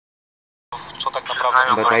co tak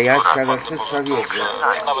naprawdę bo ta Jacka we bandy wszystko pożyczków, wie.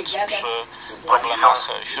 nawet przy problemach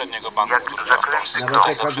średniego banku, który działa w Polsce. No bo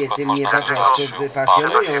te Za przykład kobiety mnie można tak podać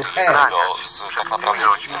wypasjonują. jednego z tak naprawdę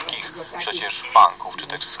wielkich przecież banków, czy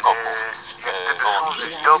też skopów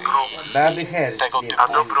wołomickich. Baby Her. Tego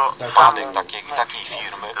typu upadek takiej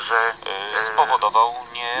firmy spowodował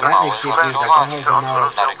niemałe zawirowanie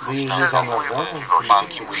na rynku finansowym.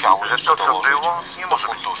 Banki musiały jeszcze dołożyć do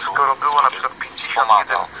funduszu, który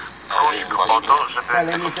wspomaga właśnie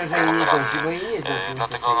tego typu operacje.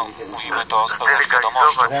 Dlatego mówimy to z pełną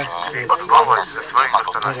świadomością, że w bankach nie ma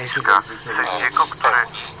gotówki w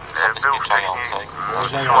pełni zabezpieczającej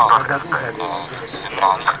nasze wkłady, więc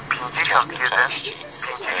wybranie chociażby części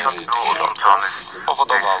tych środków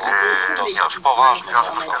powodowałoby dosyć poważne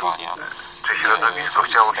zawirowania w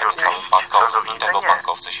systemie całym bankowym i tego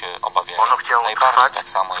bankowcy się obawiają najbardziej, tak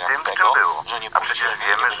samo jak tego, że nie będziemy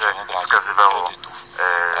brali kredytów.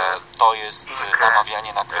 To jest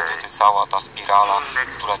namawianie na kredyty, cała ta spirala,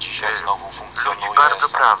 która dzisiaj znowu funkcjonuje,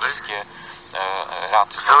 są niskie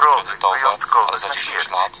raty znowu kredytowe, ale za 10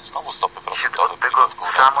 lat znowu stopy procentowe pójdą w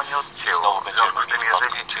górę i znowu będziemy mieli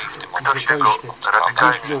padnięcie i w tym momencie już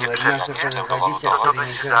nie chcę dowalutować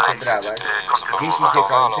kredyty zupełnie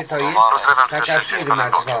gotowe, ale obudowane taka firma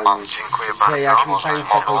dzwoni, że jak mi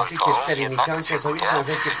Państwo kończycie 4 miesiące, to już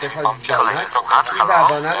możecie przechodzić do nas i za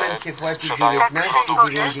abonament się płaci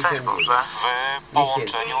 19,90 w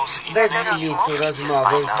połączeniu z bez innymi limitu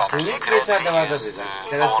rozmowy, nic nie trzeba doładowywać.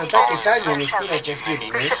 Teraz to takie tanie niektóre te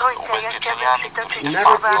firmy ubezpieczeniami, których i de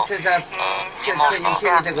nawet facto jeszcze za nie można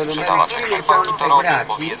przeniesienie tego numeru sprzedawać 3 jako miesiące banktorowi,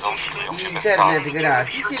 bo gratis wiedzą, że czują się i internet bezprawni.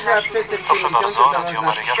 gratis i za przez te 3 Proszę miesiące bardzo, to Radio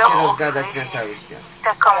można Maryja, się rozgadać na cały świat.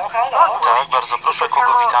 Tak, bardzo proszę,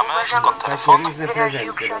 kogo witamy? Skąd Takie telefon? różne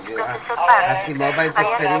prezenty robiła, a T-Mobile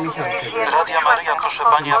to 4 miesiące było. Radia Maryja, proszę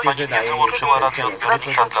Pani, a Pani nie wyłączyła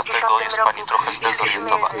radioodbiornika, dlatego jest Pani trochę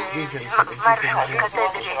zdezorientowana.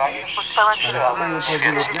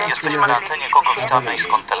 Świetnie, jesteśmy na antenie, kogo witamy i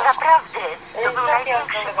skąd telefon? Naprawdę, to był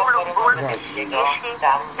największy ból, jeśli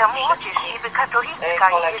ta młodzież niby katolicka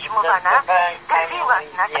i jeżmowana trafiła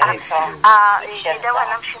z nas, a nie dała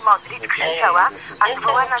nam się modlić, krzyczała, a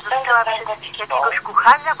odwołana została przez jakiegoś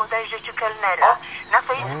kucharza, bodajże czy kelnera na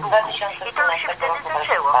Facebooku. I to już się wtedy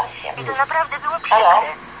zaczęło. I to naprawdę było przykre.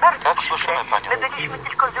 Bardzo Tak, przykre. słyszymy Panią. My byliśmy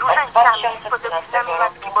tylko z różańcami, z podobizami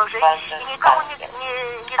Matki Bożej i nikomu nie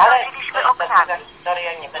zdążyliśmy oknami.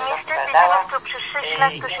 I niestety teraz to przez 6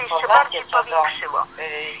 lat to się jeszcze bardziej powiększyło.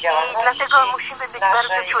 I dlatego musimy być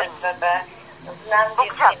bardzo czujni.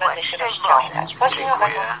 Bóg zapłać, szczęść Boże.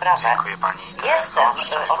 Dziękuję Pani Tereso,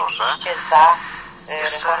 szczęść Boże.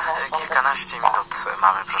 Jeszcze kilkanaście minut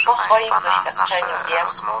mamy, proszę Państwa, na nasze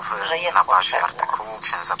rozmowy na bazie artykułu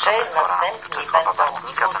księdza profesora Czesława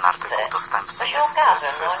Bartnika. Ten artykuł dostępny jest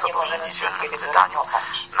w sobotnio-niedzielnym wydaniu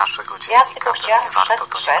naszego dziennika. Pewnie warto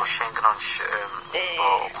do niego sięgnąć,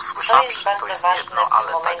 bo usłyszawszy to jest jedno,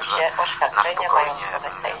 ale także na spokojnie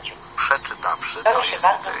przeczytawszy to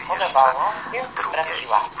jest jeszcze drugie i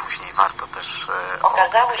później warto też o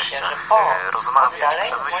tych treściach rozmawiać,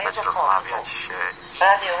 przemyśleć, rozmawiać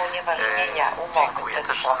i dziękuję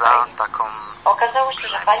też za taką,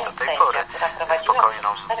 przynajmniej do tej pory,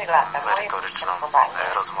 spokojną, merytoryczną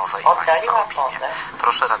rozmowę i Państwa opinię.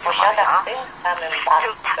 Proszę Radio Maryja.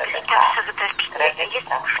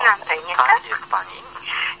 Tak, jest Pani.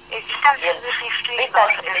 Witam serdecznie szczęść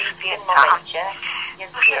Boże.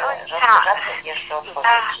 Proszę Ojca,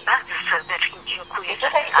 bardzo serdecznie dziękuję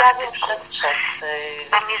za ten artykuł.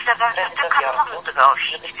 Tam jest zawarta taka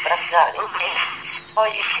mądrość, że po prostu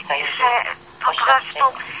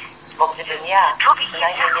człowiek jest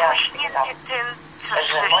zachwyśnięty tym, co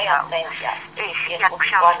słyszał, jak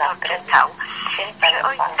ksiądz to czytał. Proszę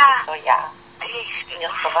Ojca,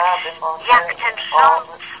 jak ten sąd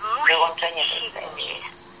musi silnie,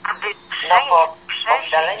 aby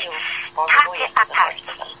przejść takie ataki.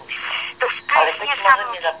 To jest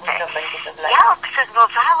niesamowite. Ja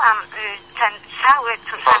obserwowałam ten cały,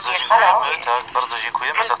 co Bardzo dziękujemy, tak, bardzo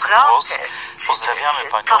dziękujemy za ten głos. Pozdrawiamy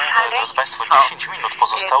Panią. Drodzy Państwo, 10 minut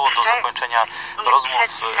pozostało do zakończenia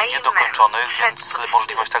rozmów niedokończonych, więc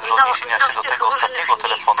możliwość także odniesienia się do tego ostatniego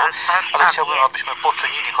telefonu, ale chciałbym, abyśmy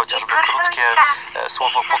poczynili chociażby krótkie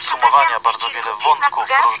słowo podsumowania. Bardzo wiele wątków,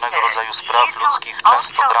 różnego rodzaju spraw ludzkich,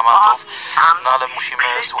 często dramatów, no ale musimy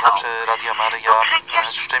słuchaczy Radia Maryja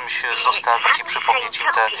z czymś zostawić i przypomnieć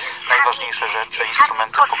im te najważniejsze rzeczy,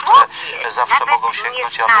 instrumenty, po które zawsze mogą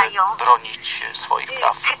sięgnąć, aby bronić swoich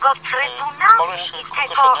praw. Może jeszcze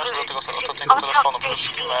krótko się odniosę do tego ostatniego telefonu. Przede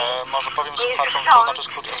wszystkim może powiem słuchaczom, co znaczy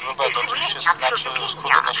skrót SBB. To oczywiście znaczy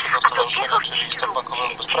skrót od naszego stowarzyszenia, czyli Step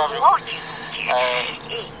Bankowego Bezprawiu.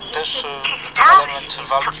 też ten element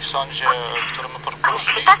walki w sądzie, który my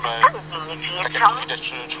poruszyliśmy, tak jak tu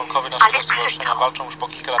widać, członkowie naszego stowarzyszenia walczą już po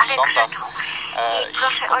kilka lat w sądach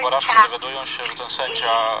i po porażce dowiadują się, że ten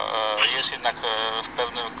sędzia jest jednak w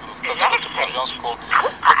pewnego typu związku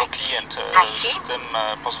jako klient z tym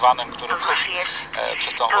pozwanym, który był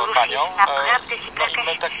przez tą panią. No i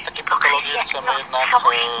my takie patologie chcemy jednak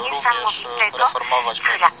również reformować.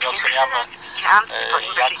 My nie oceniamy,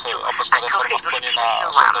 jak obecna reforma wpłynie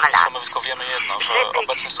na sądownictwo. My tylko wiemy jedno, że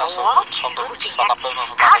obecny stan sądownictwa na pewno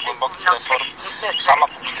wymaga głębokich reform. Sama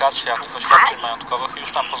publikacja tych oświadczeń majątkowych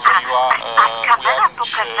już nam pozwoliła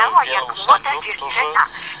ujawnić wielu sędziów, którzy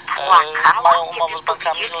mają umowy z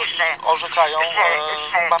bankami, orzekają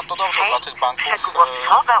bardzo dobrze dla tych banków.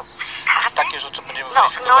 I takie rzeczy będziemy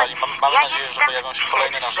weryfikowali. Mamy nadzieję, że pojawią się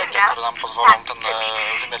kolejne narzędzia, które nam pozwolą ten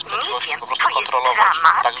wymiar sprawiedliwości po prostu kontrolować,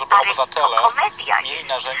 tak żeby obywatele mieli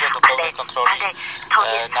narzędzia do pełnej kontroli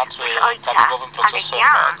nad prawidłowym procesem,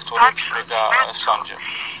 który przebiega w sądzie.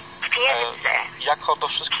 Jako do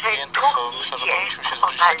wszystkich klientów myślę, że powinniśmy się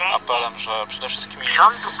zwrócić z takim apelem, że przede wszystkim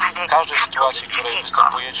w każdej sytuacji, w której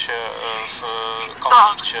występujecie w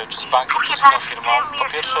konflikcie, czy z bankiem, czy z inną firmą, po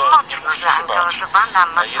pierwsze nie musicie się bać.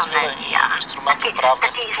 Jest wiele instrumentów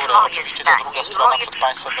prawnych, które oczywiście ta druga strona przed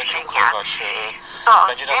państwem będzie ukrywać.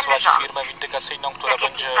 Będzie nasyłać firmę windykacyjną, która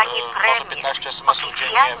będzie może 15 SMS-ów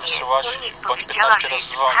dziennie wysyłać, bądź 15 razy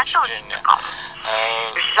dzwonić dziennie.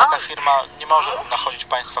 Taka firma nie może nachodzić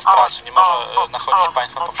państwa w pracy, nie może nachodzić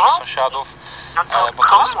państwa poprzez sąsiadów, bo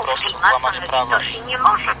to jest po prostu złamanie prawa i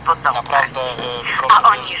naprawdę proszę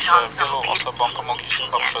wierzyć, że wielu osobom pomogliśmy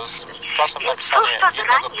poprzez czasem napisanie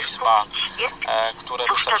jednego pisma, które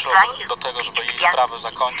wystarczyło do tego, żeby jej sprawę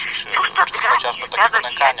zakończyć, czy chociażby takiego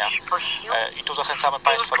nękania. I tu zachęcamy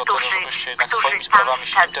państwa do tego, żebyście jednak swoimi sprawami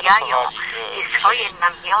się interesowali. Jeżeli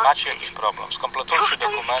macie jakiś problem, skompletujcie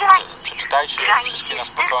dokumenty, przeczytajcie je wszystkie na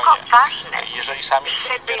spokojnie. Jeżeli sami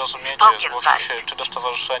ich nie rozumiecie, zgłoście się czy do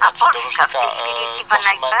stowarzyszenia, czy do rzecznika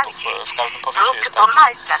konsumentów, w każdym powiecie jest taki,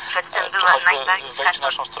 czy choćby wejdźcie na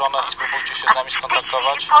naszą stronę i spróbujcie się z nami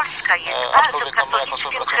skontaktować. Aczkolwiek no, my jako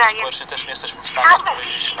osoby pracujące społecznie też nie jesteśmy w stanie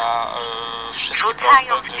odpowiedzieć na wszystkie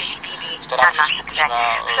prośby, gdyż staramy się skupić na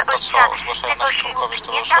to, co zgłaszają nasi członkowie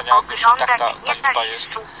stowarzyszenia, gdyż i tak ta liczba jest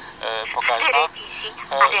pokaźna.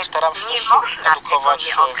 Staram się też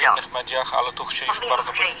edukować w innych mediach, ale tu chcieliśmy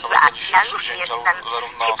bardzo podziękować za dzisiejszy dzień,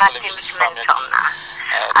 zarówno w telewizji Trwam, jak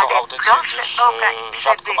i tą audycję, gdyż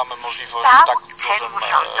rzadko mamy możliwość w tak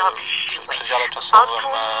dużym przedziale czasowym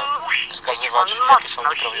wskazywać, jakie są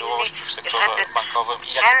nieprawidłowości w sektorze bankowym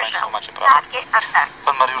i jakie państwo macie prawo.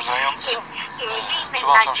 Pan Mariusz Zając.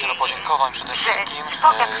 Przyłączam się do podziękowań przede wszystkim.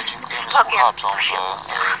 Dziękujemy słuchaczom, że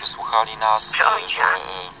wysłuchali nas, że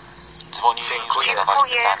dzwonili, że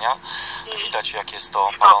zadawali pytania. Widać, jak jest to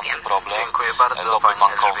palący problem. Dziękuję bardzo, lobby pani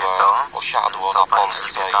bankowe Elżbieto. osiadło To na pani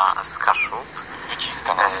Polsce Elżbieta z Kaszub.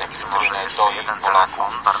 wyciska nas jak Może cytrynę jeszcze do jeden Polaków.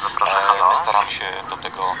 telefon. Bardzo proszę, halo. My staramy się do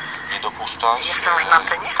tego nie dopuszczać.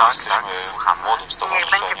 Tak, Jesteśmy słuchamy. młodym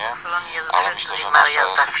stowarzyszeniem, ale myślę, że nasze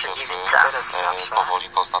sukcesy powoli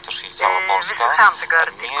pozna też i cała Polska.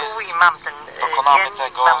 Nie dokonamy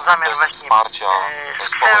tego bez wsparcia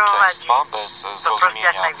społeczeństwa, bez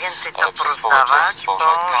zrozumienia przez społeczeństwo, że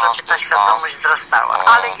każdy z nas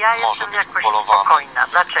może być upolowany,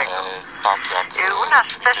 tak jak tytuł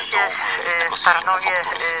tego systemu,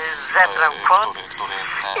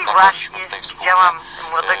 który nagraliśmy tutaj wspólnie,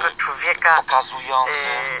 pokazujący,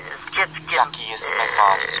 jaki jest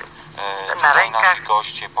mechanizm. Tutaj nasi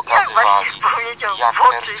goście pokazywali, jak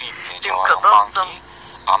perfidnie działają banki,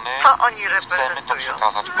 a my chcemy to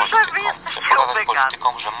przekazać politykom. Chcemy pokazać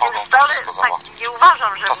politykom, że mogą to wszystko załatwić.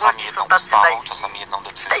 Czasami jedną ustawą, czasami jedną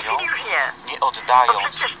decyzją, nie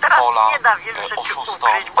oddając pola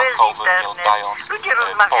oszustom bankowym, nie oddając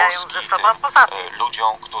Polski tym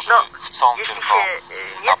ludziom, którzy chcą tylko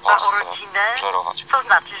na Polsce żerować.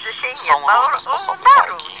 Są różne sposoby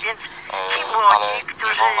walki, ale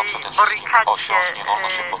nie wolno przede wszystkim osiąść, nie wolno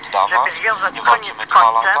się poddawać. Nie walczymy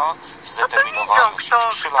 2 lata, zdeterminowani,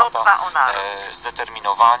 już 3 lata,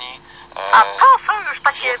 zdeterminowani,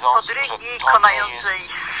 wiedząc, że to nie jest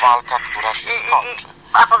walka, która się skończy.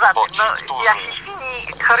 Bo ci,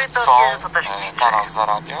 którzy chcą na nas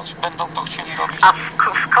zarabiać, będą to chcieli robić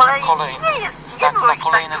na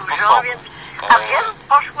kolejne sposoby.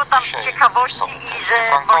 Dzisiaj są kredyty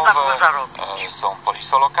frankowe, są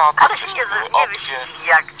polisolokaty, wcześniej były opcje,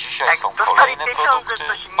 dzisiaj są kolejne produkty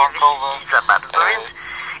bankowe.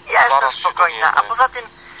 Zaraz się dowiemy,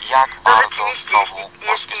 jak bardzo znowu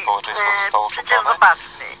polskie społeczeństwo zostało oszukane.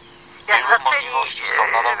 były możliwości, są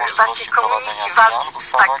nadal możliwości prowadzenia zmian w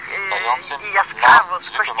ustawach dającym nam,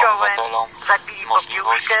 zwykłym obywatelom,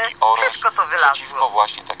 możliwość i oręż przeciwko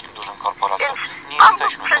właśnie takim dużym korporacjom. Nie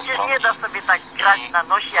jesteśmy bezbronni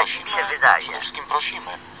i prosimy, przede wszystkim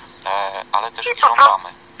prosimy, ale też i żądamy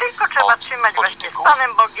tylko trzeba trzymać właśnie z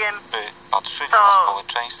Panem Bogiem, by patrzyli na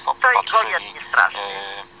społeczeństwo, patrzyli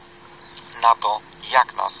na to,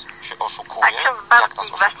 jak nas się oszukuje, jak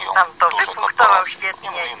nas oszukują duże korporacje.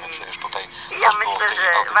 Nie mówimy przecież tutaj, też było w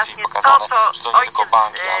tej audycji pokazane, że to nie tylko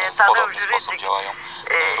banki, ale w podobny sposób działają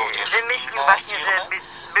również firmy.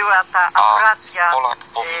 Była ta aparacja Polak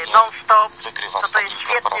powinien non-stop, wygrywać z to jest takimi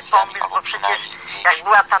świetny korporacjami, pomysł, albo bo przecież przynajmniej jak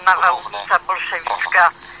była ta równe nawałnica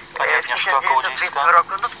bolszewicka w 1920 roku,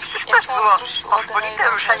 no to przecież Ja też chciałam było zwrócić uwagę na pospolite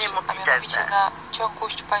jedną ruszenie rzecz, a mianowicie mogielne. na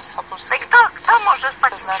ciągłość państwa No i polskiego. kto może z takim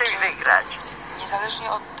To znaczy, czymś wygrać?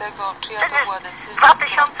 niezależnie od tego, czyja to Przecież była decyzja,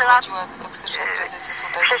 2000 która lat wprowadziła te toksyczne kredyty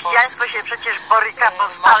tutaj do Polski. Chrześcijaństwo się przecież boryka,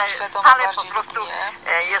 bo Może świadomie stale po bardziej lub prostu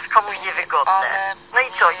nie, jest komuś niewygodne. ale No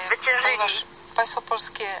i co, ponieważ zwyciężyli. państwo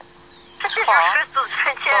polskie Przecież trwa, już Chrystus to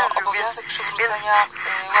zwyciężył, obowiązek więc przywrócenia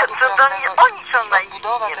ładu cudownie prawnego oni są i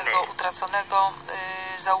odbudowa naiwni, tego utraconego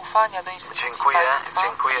zaufania do instytucji państwa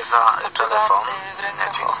Dziękuję za spoczywa telefon. w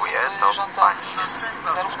rękach Dziękuję. osób To rządzących, pani jest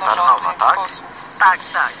zarówno Tarnowa, rządu, jak tak? i posłów. Tak,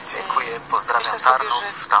 tak. Dziękuję, pozdrawiam Myślę sobie, Tarnów,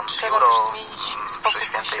 że tam trzeba biuro też zmienić przy sposób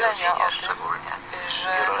Świętej myślenia o Rodzinie tym, szczególnie,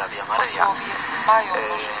 że biuro Radia Maryja. posłowie mają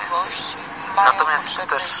możliwość, mają Natomiast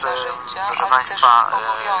potrzebne też, narzędzia, proszę ale Państwa, też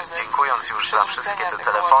obowiązek dziękując już za wszystkie te przywrócenia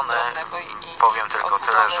tego telefony, ładu prawnego i powiem tylko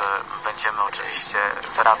tyle, odbudowy że będziemy oczywiście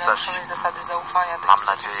istotnie wracać, naruszonej zasady zaufania do mam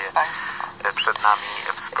instytucji nadzieję, państwa. przed nami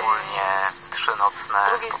wspólnie 3 nocne Z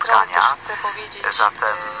drugiej spotkania. strony też chcę powiedzieć,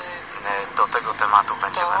 Zatem do tego tematu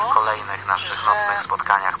będziemy w kolejnych naszych nocnych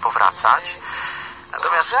spotkaniach powracać.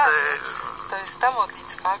 Natomiast to jest ta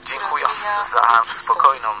modlitwa, która dziękując zmienia za bieg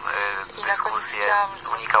spokojną I na koniec dyskusję, chciałam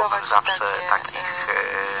unikałbym zacytować zawsze takich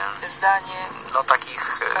zdanie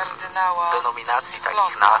kardynała denominacji, takich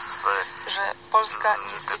Londyn, nazw że Polska nie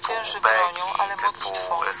typu zwycięży bronią, ale typu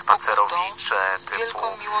modlitwą, spacerowicze, typu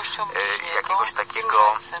wielką miłością bliźniego jakiegoś i takiego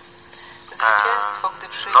różańcem. Zwycięstwo, gdy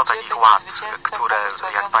przyjdzie, no takich będzie ład, zwycięstwem które, jak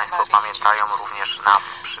błogosławionej Państwo Maryi pamiętają, Dziewicy. również nam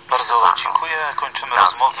przypisywano. Bardzo dziękuję. Kończymy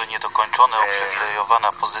rozmowy niedokończone.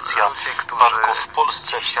 Uprzywilejowana pozycja Ludzie, którzy banków w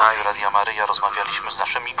Polsce. W dzisiaj studiu Radia Maryja rozmawialiśmy z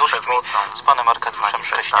naszymi gośćmi, przewodzą z panem Arkadiuszem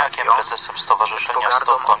Szcześniakiem, prezesem Stowarzyszenia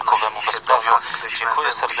Stop Bankowemu Bezprawiu.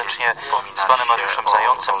 Dziękuję serdecznie. Z panem Mariuszem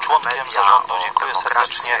Zającem, członkiem zarządu. Dziękuję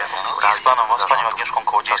serdecznie. I z panią Agnieszką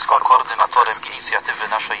Kołodziejską, koordynatorem inicjatywy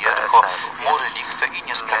naszej JECHAło. Mury, Lichwy i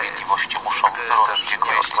niesprawiedliwości muszą runąć.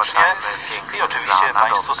 Dziękuję ślicznie. I oczywiście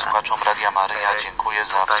Państwu słuchaczom Radia Maryja dziękuję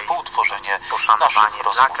za współtworzenie naszych dla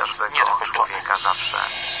rozmów każdego niedokończonych. człowieka zawsze.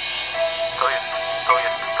 To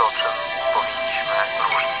jest to, czym powinniśmy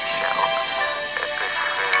różnić się od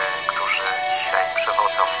tych, którzy dzisiaj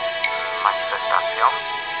przewodzą manifestacjom.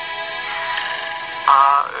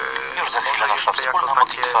 A Już za chwilę może nasza jeszcze jako wspólna takie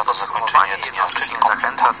modlitwa na podsumowanie zakończenie dnia, jednocześnie czyli CONCHITA.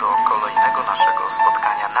 zachęta do kolejnego naszego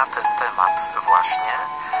spotkania na ten temat właśnie.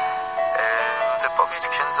 Wypowiedź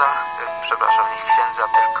księdza, przepraszam, nie księdza,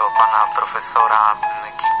 tylko pana profesora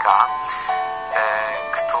Kika,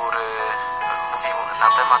 który mówił na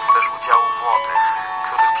temat też udziału młodych,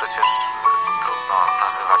 których przecież trudno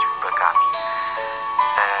nazywać ubegami.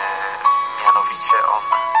 Mianowicie on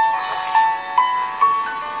mówi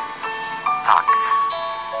tak,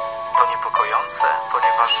 to niepokojące,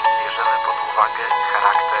 ponieważ bierzemy pod uwagę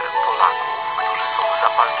charakter Polaków, którzy są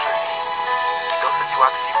zapalczywi i dosyć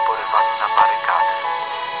łatwi w porywaniu na barykady.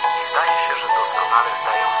 I zdaje się, że doskonale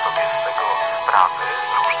zdają sobie z tego sprawy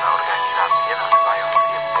różne organizacje, nazywając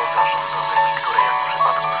je pozarządowymi, które jak w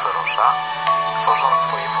przypadku Sorosza tworzą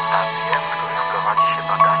swoje fundacje, w których prowadzi się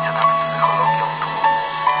badania nad psychologią tłumu,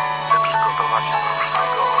 by przygotować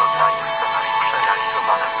różnego rodzaju scenariusze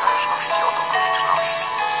realizowane w zależności od okoliczności.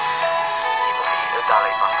 I mówi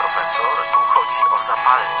dalej pan profesor, tu chodzi o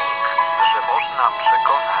zapalnik, że można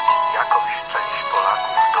przekonać jakąś część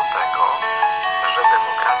Polaków do tego, że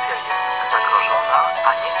demokracja jest zagrożona,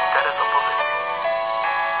 a nie interes opozycji.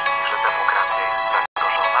 Czyli, że demokracja jest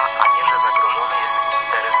zagrożona, a nie, że zagrożony jest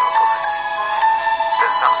interes opozycji. W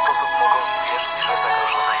ten sam sposób mogą uwierzyć, że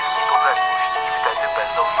zagrożona jest niepodległość i wtedy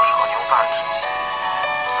będą już o nią walczyć.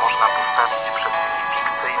 Można postawić przed nimi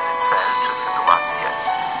fikcyjny cel czy sytuację,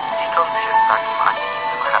 licząc się z takim, a nie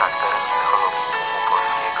innym charakterem psychologii tłumu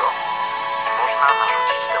polskiego, i można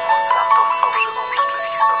narzucić demonstrantom fałszywą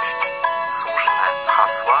rzeczywistość, słuszne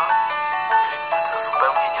hasła w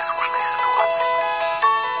zupełnie niesłusznej sytuacji.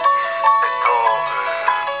 To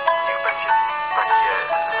niech będzie takie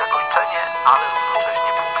zakończenie, ale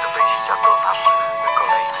równocześnie punkt wyjścia do naszych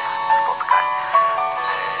kolejnych spotkań.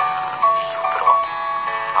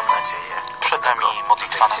 Damy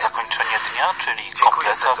modlitwa na zakończenie dnia, czyli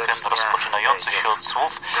kompleta, hymn rozpoczynający się od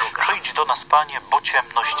słów Przyjdź do nas, Panie, bo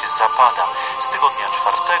ciemność zapada. Z tygodnia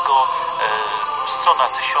 4, strona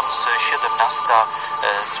 1017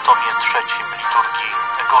 w tomie 3 liturgii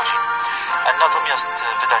godzin. Natomiast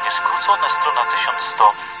wydanie skrócone, strona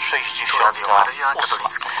 1168.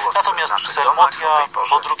 Natomiast ceremonia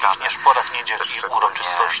po drugich nieszporach niedziel i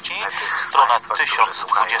uroczystości, strona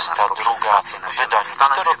 1022 w wydaniu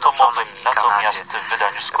czterotomowym, natomiast w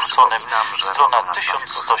wydaniu skróconym strona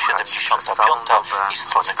 1175 i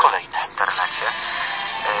strony kolejne. W internecie.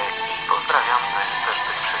 I pozdrawiam też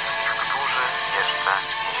tych wszystkich, którzy jeszcze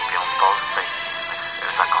nie śpią w Polsce i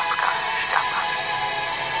innych zakątkach świata.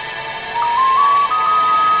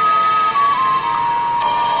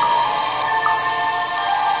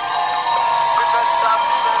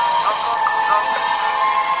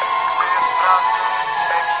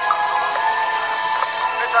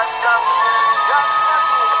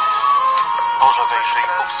 Boże, wejrzyj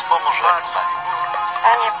ku wspomożeniu.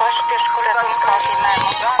 Panie, pośpiesz ku ratunkowi memu.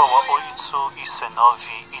 Chwała Ojcu i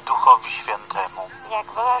Synowi i Duchowi Świętemu. Jak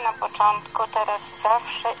była na początku, teraz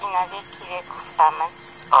zawsze i na wieki wieków. Amen.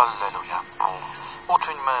 Alleluja.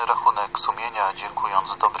 Uczyńmy rachunek sumienia,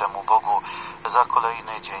 dziękując dobremu Bogu za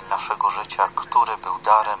kolejny dzień naszego życia, który był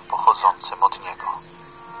darem pochodzącym od Niego.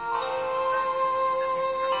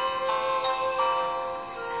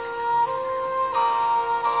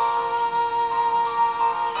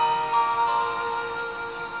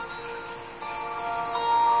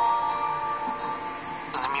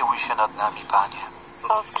 Zmiłuj się nad nami, Panie.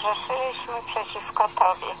 Bo zgrzeszyliśmy przeciwko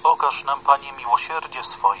Tobie. Okaż nam, Panie, miłosierdzie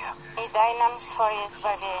swoje. I daj nam swoje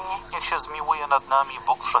zbawienie. Niech się zmiłuje nad nami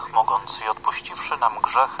Bóg Wszechmogący i odpuściwszy nam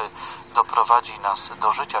grzechy, doprowadzi nas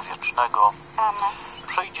do życia wiecznego. Amen.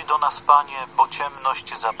 Przyjdź do nas, Panie, bo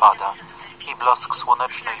ciemność zapada i blask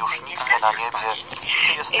słoneczny już niknie na niebie.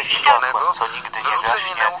 Ty jesteś światłem, co nigdy nie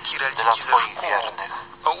wyrzucenie gaśnie nauki dla religii ze Twoich szkół, wiernych.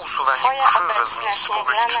 o usuwanie krzyży z miejsc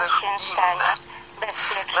publicznych i inne.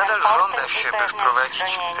 Nadal żąda się, by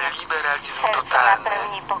wprowadzić liberalizm totalny,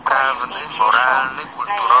 prawny, moralny,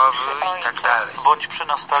 kulturowy itd. Bądź przy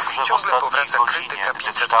nas także w Ciągle ostatniej powraca godzinie, krytyka gdy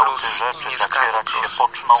 500 kształty plus rzeczy i Mieszkanie zacierać się plus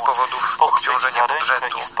poczną, z powodów pochwyć obciążenia za rękę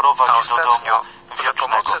budżetu, i wprowadź a do ostatnio, domu że wiecznego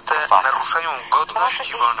pomoce te trwania. naruszają godność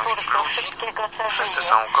i wolność ludzi, wszyscy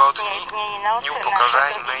są godni, nie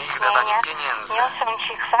upokarzajmy ich dawaniem pieniędzy.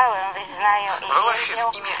 Woła się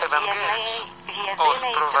w imię Ewangelii o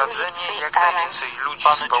sprowadzenie jak najwięcej ludzi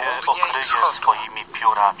Pan z Cię południa i okryje wschodu. swoimi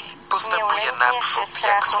piórami. Postępuje naprzód,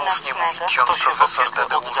 jak słusznie mówi ksiądz profesor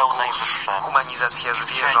Tadeusz Gus, humanizacja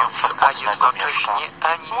zwierząt, a jednocześnie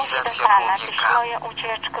animizacja człowieka.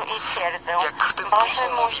 Jak w tym duchu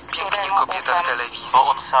mówi pięknie kobieta w telewizji. Bo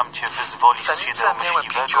On sam Cię wyzwoli z Samica źródeł miała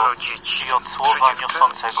myśliwego 5 dzieci, i od 3 słowa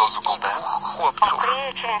niosącego dziewczynki i zgubę. 2 chłopców.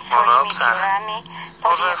 Mowa o psach.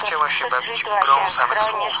 Może chciała się bawić grą samych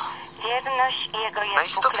słów.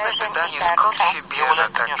 Najistotne pytanie, skąd się bierze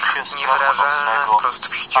tak niewyrażalna wprost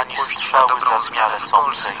wściekłość na dobrą zmianę w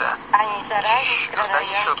Polsce? Dziś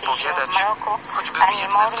zdaje się odpowiadać choćby w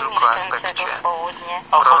jednym tylko aspekcie.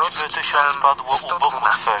 A choćby Prorocki 1000 psalm padło u boku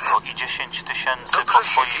 112. Twego i 10 000 po Dobrze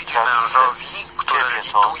się Twojej wiedzie prawicy, mężowi, który Ciebie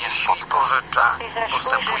to lituje nie się i spotka. pożycza,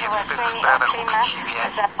 postępuje w swych sprawach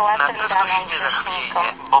uczciwie, na pewno się nie zachwieje,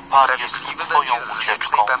 Bo Pan sprawiedliwy jest Twoją będzie w wiecznej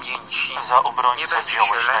ucieczką, pamięci, za obrońcę nie będzie się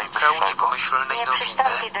wziąłeś lękał najwyższego. niepomyślnej nowiny.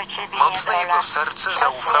 Mocne jego serce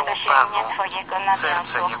zaufało Panu,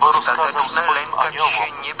 serce jego stateczne lękać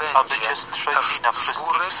się nie będzie, aż z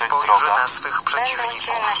góry spojrzy na swych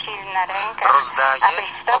przeciwników. Rozdaje,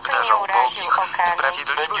 obdarzał bogich,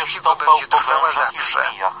 sprawiedliwość jego będzie trwała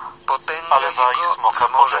zawsze. Potęga jego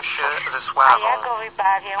wzmoże się ze sławą.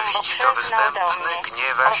 Widzi to występny,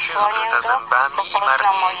 gniewa się, zgrzyta zębami i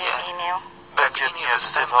marnieje. Będzie Pragnienie mnie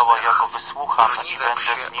wzywała, ja go występnych wysłucham w i niwek będę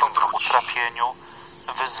się z nim w obróci. utrapieniu.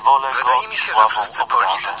 Wyzwolę go Wydaje mi i się, że sławą wszyscy obdarzę.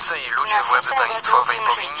 politycy i ludzie władzy państwowej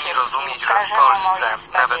powinni rozumieć, że w Polsce,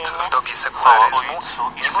 nawet w dobie sekularyzmu,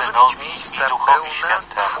 nie może mieć miejsca pełna,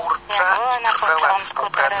 twórcza i trwała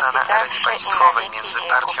współpraca na arenie państwowej między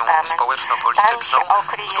partią społeczno-polityczną,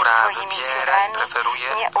 która wybiera i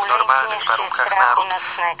preferuje w normalnych warunkach naród,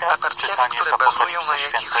 a partiami, które bazują na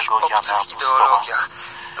jakichś obcych ideologiach.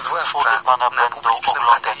 Zwłaszcza na publicznym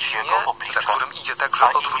ateizmie, za którym idzie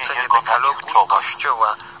także odrzucenie dekalogu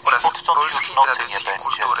Kościoła oraz polskiej tradycji i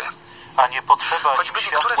kultury. Choćby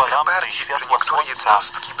niektóre z tych partii czy niektóre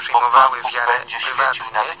jednostki przyjmowały wiarę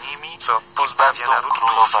prywatnie, co pozbawia naród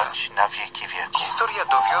duszy. Historia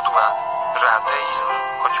dowiodła, że ateizm,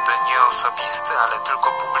 choćby nie osobisty, ale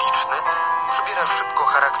tylko publiczny, przybiera szybko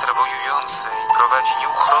charakter wojujący i prowadzi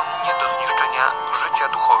nieuchronnie do zniszczenia życia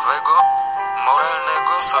duchowego,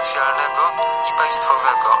 moralnego, socjalnego i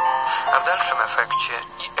państwowego, a w dalszym efekcie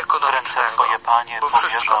i ekonomicznego, bo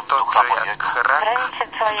wszystko toczy jak rak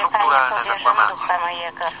strukturalne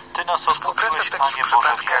zakłamanie. Współpraca w takich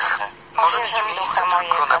przypadkach może mieć miejsce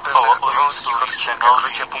tylko na pewnych wąskich odcinkach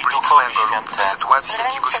życia publicznego lub w sytuacji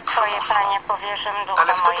jakiegoś przymusu.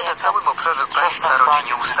 Ale wtedy na całym obszarze państwa rodzi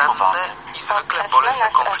nieustanne i zwykle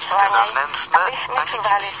bolesne konflikty wewnętrzne, a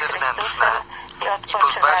niekiedy i zewnętrzne, i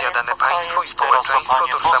pozbawia dane państwo i społeczeństwo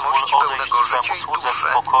tożsamości pełnego życia i duszy,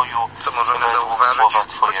 co możemy zauważyć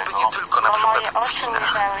choćby nie tylko na przykład w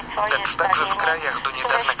Chinach, lecz także w krajach do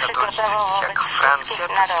niedawna katolickich jak Francja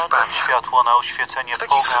czy Hiszpania. W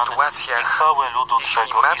takich sytuacjach,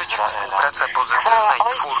 jeśli ma być współpraca pozytywna i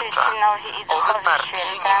twórcza, owe partie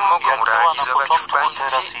nie mogą realizować w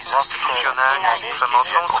państwie instytucjonalnie i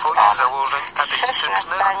przemocą swoich założeń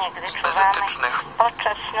ateistycznych i bezetycznych,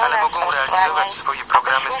 ale mogą realizować swoje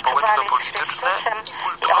programy społeczno-polityczne i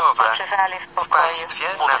kulturowe w państwie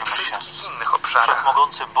na wszystkich innych obszarach.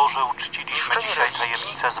 Niszczenie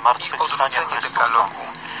religii i odrzucenie dekalogu,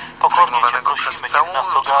 przyjmowanego przez całą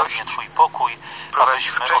ludzkość,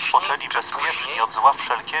 prowadzi wcześniej czy później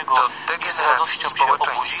do degeneracji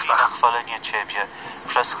społeczeństwa.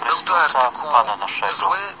 Był to artykuł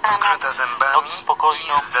Zły zgrzyta zębami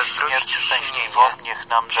i z zazdrości silnieje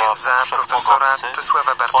księdza profesora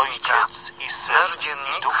Czesława Bartnika. Nasz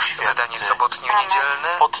dziennik, wydanie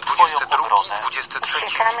sobotnio-niedzielne,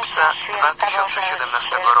 22-23 lipca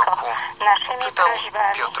 2017 roku. Czytał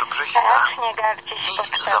Piotr Brzezina.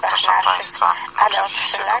 I zapraszam Państwa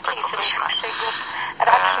oczywiście do tego, byśmy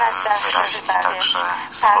wyrazili także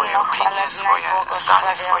swoje opinie, swoje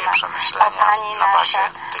zdanie, swoje przemyślenia na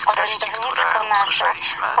bazie tych treści, które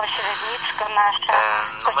usłyszeliśmy.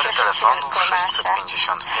 Numery telefonów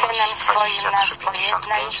 655 23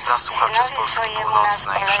 55 dla słuchaczy z Polski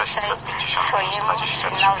Północnej, 655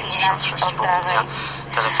 23 56 południa.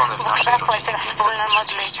 Telefony w naszej rodzinie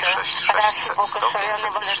 536 600 100,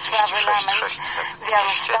 536 600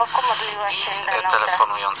 200 i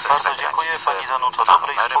telefonujący z zagranicy. Dwa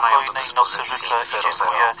numery mają do dyspozycji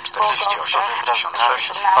 0048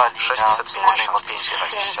 56 655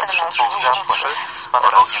 23 33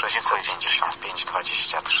 oraz 655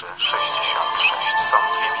 23 66. Są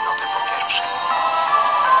 2 minuty po pierwszej.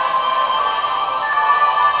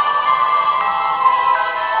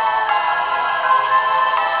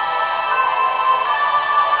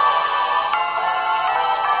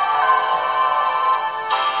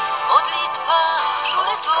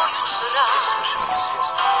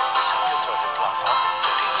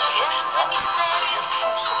 Święte misterium,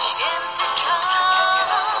 święty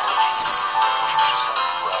czas.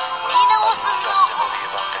 Minęło znowu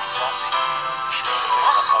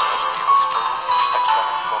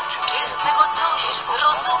czy z tego coś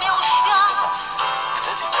zrozumiał świat?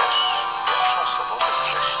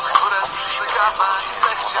 Które z przykazań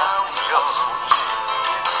zechciał wziąć?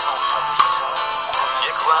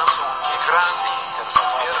 Nie kłam, nie kradnij,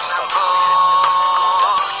 wierny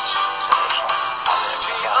bądź.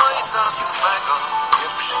 Czci ojca swego,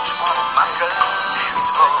 matkę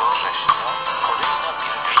swą.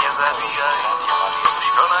 I nie zabijaj,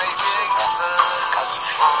 to największe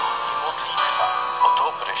zło. O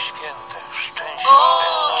dobre, święte, szczęście.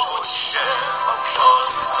 Obudź się,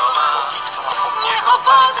 Polsko ma. Niech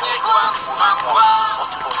opadnie kłamstwa mgła.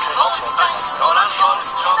 Powstań z kolan,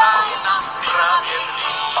 Polsko, daj nam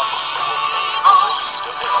sprawiedliwość.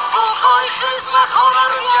 Bóg, ojczyzna,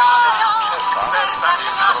 honor, wiara, w sercach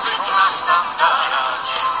naszych na sztandarach.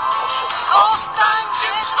 Powstańcie,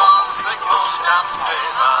 dzwon Zygmunta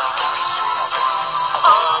wzywa.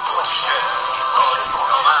 Obudź się,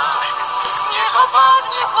 Polsko ma. Niech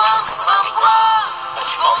opadnie kłamstwa mgła.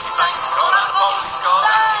 Powstań z kolan, Polsko,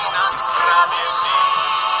 daj nam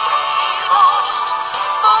sprawiedliwość.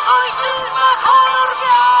 Bóg, ojczyzna, honor,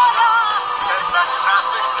 wiara, w sercach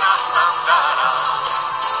naszych na sztandarach.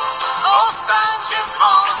 Powstańcie,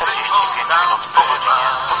 dzwon Zygmunta wzywa.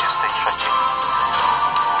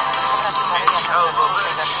 Miało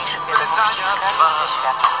być pytania dwa.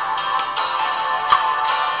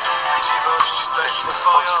 Chciwość też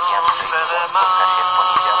swoją cenę ma.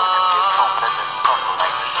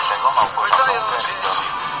 Spytają dzieci,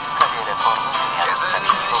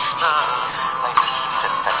 kiedyś nas,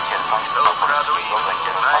 kto ukradł im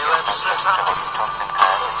najlepszy czas.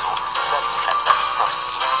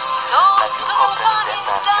 To sprzedał pamięć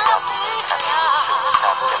dawnych lat.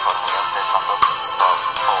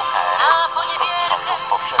 Na poniewierkę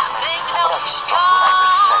wygnał w świat.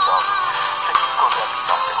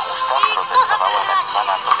 I kto zatraci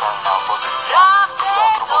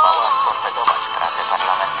prawdę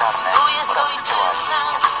do totalitarne oraz chciała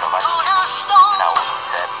licznie wyprowadzić na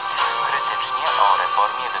ulicę. Krytycznie o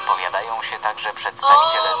reformie wypowiadają się także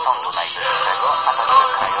przedstawiciele Sądu Najwyższego, a także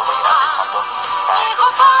Krajowej Rady Sądownictwa.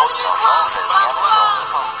 Podnoszą, że zmiany są niekonstytucyjne. Ministerstwo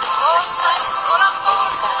Sprawiedliwości powiedział gazecie że jest zaniepokojony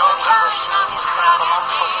sytuacją wymiaru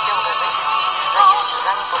sprawiedliwości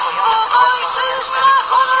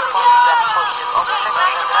w Polsce. Polityk ostrzega,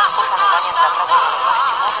 że brak poszanowania dla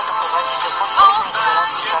praworządności może doprowadzić do politycznej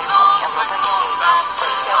izolacji krajów Unii Europejskiej.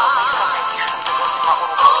 Komisja Europejska w najbliższym tygodniu ma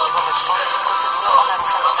uruchomić wobec Polski procedurę o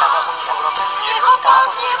naruszenie prawa Unii Europejskiej. Ta podniesienie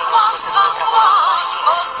procedury praworządności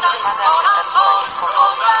wymaga akceptacji państw członkowskich, a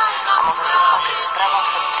może się skończyć sprawą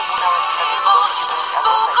przed Trybunałem Sprawiedliwości Unii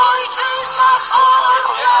Europejskiej. Szkolenia policji w Legionach,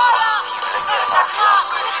 które się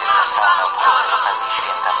zaczęły obchodzić z okazji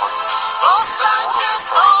Święta Policji. Uroczystości uczestniczyli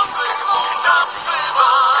m.in. prezydent Polski Andrzej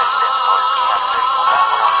Duda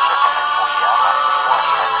oraz szef MSWiA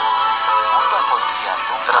Służba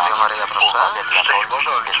policjantów Radio Maryja, proszę. dla Polski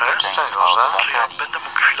i bezpieczeństwa obywateli.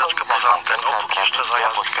 Stoi za nią wielka tradycja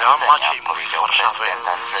poświęcenia, powiedział prezydent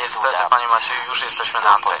Andrzej Niestety, Duda. panie Macieju, już jesteśmy na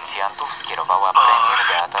antenie. Policjantów skierowała premier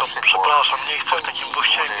Beata Szydło. W policji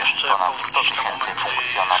służy ponad 100 000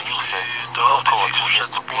 funkcjonariuszy, około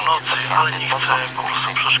 25 000 pracowników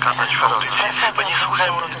cywilnych. Warszawie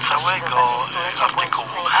odbyły uroczystości z okazji stulecia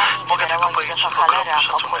Błękitnej Armii generała Józefa Hallera.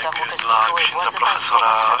 W obchodach uczestniczyły władze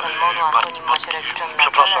państwowe z szefem MONU Antonim Macierewiczem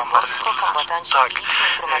na czele, wojsko, kombatanci i licznie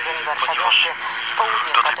zgromadzeni warszawiacy. W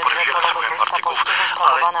południe w katedrze polowej Wojska Polskiego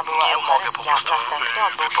sprawowana była Eucharystia. Następnie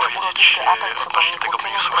odbył się uroczysty apel przy pomniku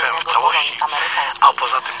czynu zbrojnego Polonii Amerykańskiej.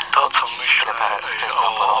 Dziś preparat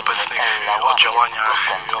wczesnoporodny L-Łacinny jest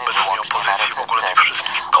dostępny wyłącznie na receptę.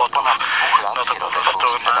 Od ponad 2 lat środek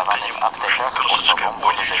był sprzedawany w aptekach osobom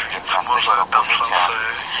powyżej 15 roku życia.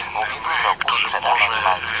 W ubiegłym roku sprzedano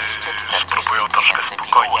niemal 240 000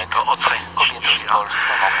 pigułek. Kobiety w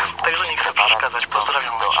Polsce mogły kupić preparat idąc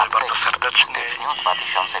do apteki. W styczniu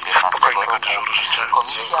 2015 roku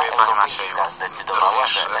Komisja Europejska zdecydowała,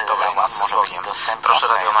 że L-Łacinna może być dostępna w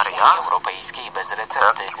Unii Europejskiej bez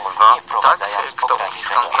recepty, nie wprowadzając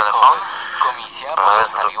ograniczeń telefon. Komisja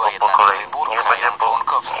pozostawiła jednak wybór krajom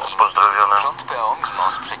członkowskim. Rząd PO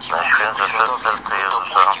mimo sprzeciwu wielu środowisk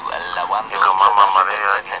dopuścił L-Łacinę do sprzedaży bez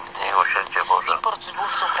recepty. Import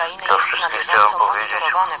zbóż z Ukrainy jest na bieżąco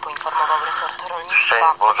monitorowany, poinformował resort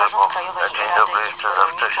rolnictwa. Zarząd Krajowej Rady Izb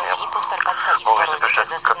Rolniczych i Podkarpacka Izba Rolnicza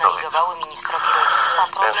zasygnalizowały ministrowi rolnictwa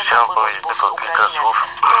problem napływu zbóż z Ukrainy.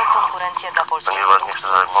 To konkurencja dla polskiej produkcji.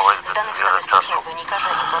 Z danych statystycznych wynika, że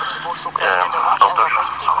import zbóż z Ukrainy do Unii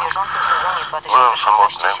Europejskiej w bieżącym sezonie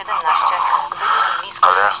 2016-17 wyniósł blisko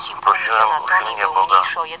 6,5 miliona ton i był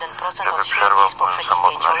mniejszy o 1% od średniej z poprzednich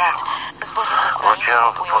 5 lat. Zboże z Ukrainy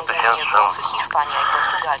kupują głównie Włochy, Hiszpania i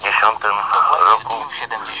Portugalia. Dokładnie w dniu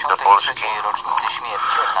 73. rocznicy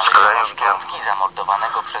śmierci odnaleziono szczątki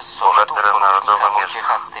zamordowanego przez Sowietów porucznika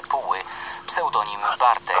Wojciecha Stypuły, pseudonim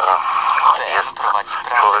Bartek. IPN prowadzi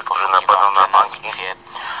prace poszukiwawcze na Lichwie.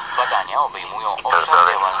 Badania obejmują obszar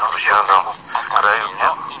działalności okręgów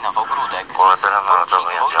Akarwilno i Nowogródek.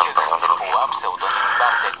 Porucznik Wojciech Stypuła, pseudonim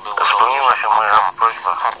Bartek, był żołnierzem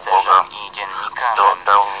AK, harcerzem i dziennikarzem.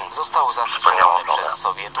 Został zastrzelony przez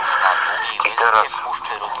Sowietów na Długiej Wyspie w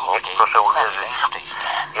Puszczy Rudnickiej na Wileńszczyźnie.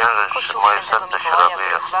 Kościół Świętego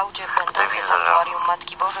Mikołaja w Gwałdzie w będący sanktuarium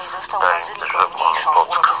Matki Bożej został bazyliką mniejszą.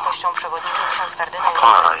 Uroczystością przewodniczył ksiądz kardynał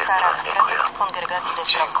Robert Sarach, prefekt Kongregacji do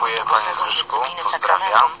Spraw Dziękuję panie Zbyszku,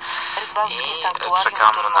 pozdrawiam i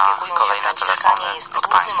czekam na kolejne telefony od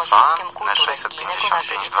państwa.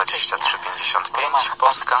 655 23 55,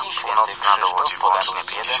 Polska Północna do Łodzi włącznie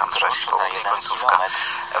 56, południe końcówka.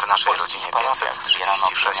 W naszej rodzinie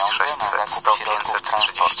 536 600 100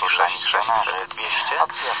 536 600 200,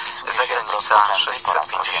 zagranica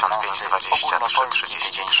 655 23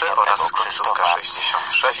 33 oraz końcówka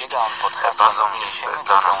 66. Bazą jest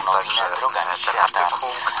dla nas także ten artykuł,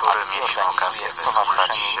 który mieliśmy okazję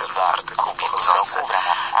wysłuchać, artykuł pochodzący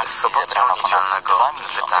z sobotnio-niedzielnego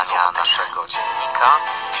wydania naszego dziennika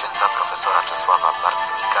księdza profesora Czesława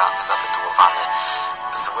Bartnika, zatytułowany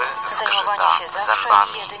Zły zgrzyta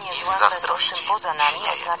zębami i z zazdrości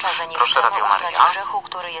sinieje. Proszę Radio Maryja.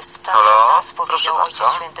 Halo, proszę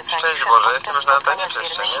bardzo. Cześć Boże, jestem na antenie,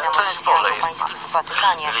 Cześć Boże, jest Pan.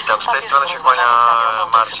 Witam, z tej strony się kłania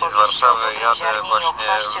Marcin z Warszawy, jadę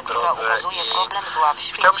właśnie w drodze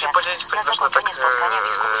i chciałbym się podzielić ponieważ tak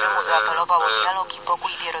biskup Rzymu zaapelował o dialog i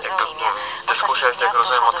pokój w Jerozolimie. Dyskusja jest jak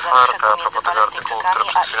rozumiem otwarta a propos tego artykułu, który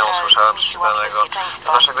przed chwilą usłyszałem przeczytanego z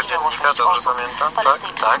naszego dziennika, dobrze pamiętam, tak?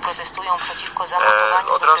 Palestyńczycy protestują przeciwko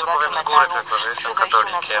zamontowaniu Od razu wykrywaczy powiem z góry metalu tylko, że jestem przy wejściu na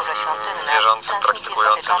katolikiem, wzgórze świątynne. wierzącym, Transmisję z praktykującym,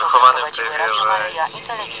 Watykanu wychowanym w tej przeprowadziły Radio wierze Maryja i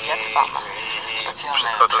Telewizja Trwam.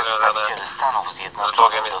 Specjalny przedstawiciel Stanów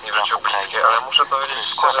Zjednoczonych do spraw Ukrainy, który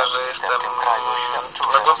składa wizytę w tym kraju,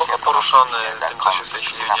 oświadczył, że Rosja ponosi za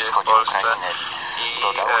konflikt na wschodzie Ukrainy.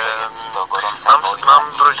 Dodał, że jest to gorąca wojna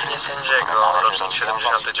i kryzys, który należy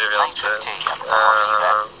rozwiązać najszybciej jak to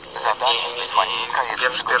możliwe. Zadaniem wysłannika jest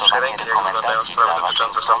przygotowanie rekomendacji dla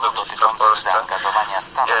Waszyngtonu dotyczących zaangażowania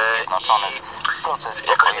Stanów Zjednoczonych w proces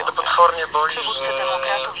pokojowy. Przywódcy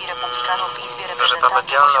demokratów i republikanów w Izbie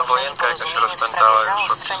Reprezentantów osiągnęli porozumienie w sprawie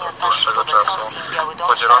zaostrzenia sankcji wobec Rosji. Biały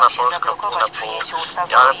Dom starał się zablokować przyjęcie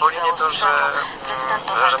ustawy o ich zaostrzeniu. Prezydent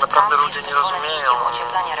Donald Trump jest zwolennikiem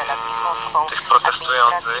ocieplania relacji z Moskwą.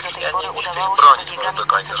 Administracji do tej pory udawało się wybiegami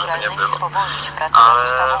proceduralnymi spowolnić pracę nad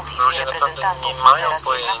ustawą w Izbie Reprezentantów. Teraz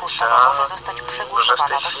jednak ustawa może zostać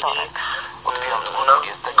przegłosowana we wtorek. Od piątku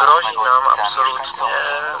 28 lipca mieszkańcom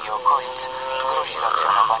RZYMU i okolic grozi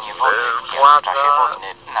racjonowanie wody jak w czasie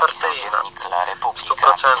wojny, napisał dziennik La Repubblica.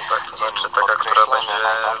 Dziennik podkreśla, że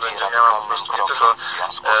najbardziej radykalnym krokiem w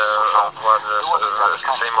związku z suszą byłoby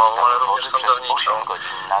zamykanie dostaw wody przez 8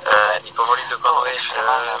 godzin na dobę. To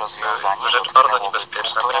ekstremalne rozwiązanie dotknęłoby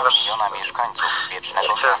 1,5 miliona mieszkańców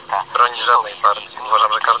wiecznego miasta i pobliskich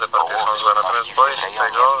gmin, połowy ludności w tym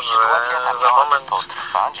rejonie. Sytuacja ta miałaby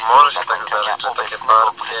potrwać do zakończenia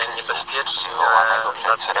obecnego kryzysu wywołanego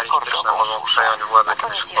przez rekordową suszę. Na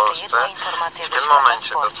koniec jeszcze jedna informacja ze świata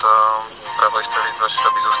sportu. Prawo i Sprawiedliwość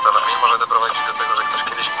robi z ustawami, może doprowadzić do tego, że ktoś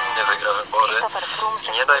kiedyś inny wygra wybory. Christopher Froome z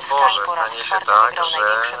ekipy Sky po raz czwarty wygrał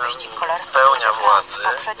największy wyścig kolarski Tour de France.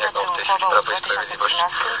 Poprzednio triumfował w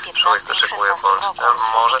 2013, 2015 i 2016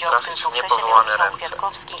 roku. Udział w tym sukcesie miał Michał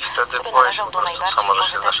Kwiatkowski, który należał do najbardziej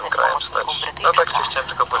pożytecznych pomocników Brytyjczyka. No tak się chciałem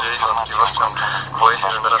tylko podzielić wątpliwością. Boję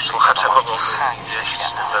się, że teraz słuchacze mogą gdzieś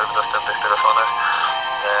w dostępnych telefonach.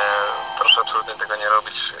 Proszę absolutnie tego nie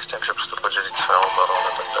robić. Chciałem się po prostu podzielić swoją obaną na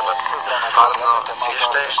ten temat. Bardzo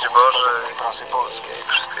Szczęść Boże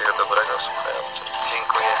i wszystkiego dobrego słuchającym.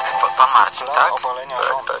 dziękuję. Pan Marcin, tak?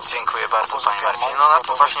 Dziękuję bardzo, panie Marcinie. No na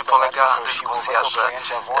tym właśnie polega dyskusja, że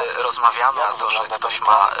rozmawiamy, a to, że ktoś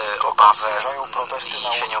ma obawę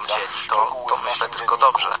i się nią dzieli, to myślę tylko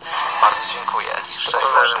dobrze. Bardzo dziękuję. Szczęść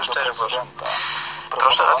Boże.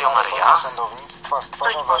 Proszę, Radio Maryja.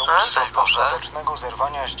 Szczęść Boże.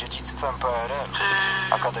 Zerwania z dziedzictwem PRL.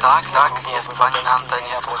 Tak, jest pani na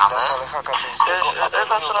antenie, słuchamy.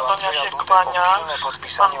 Ewa z Radomia się kłania.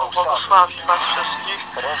 Pan Bóg błogosławi was wszystkich.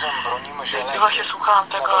 I właśnie słuchałam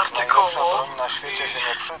tego artykułu.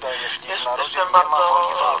 Jestem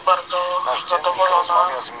bardzo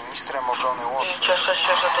zadowolona i cieszę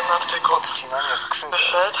się, że ten artykuł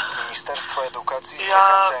wyszedł.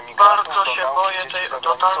 Ja bardzo się boję tej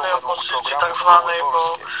totalnej opozycji tak zwanej,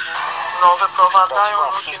 bo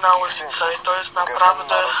wyprowadzają ludzi na ulicę i to jest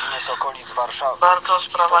naprawdę bardzo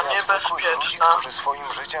sprawa niebezpieczna,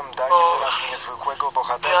 bo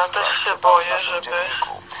ja też się boję, żeby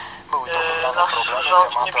nasz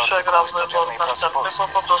rząd nie przegrał wyborów następnych, bo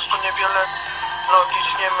po prostu niewiele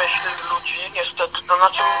logicznie myśli ludzi, niestety. To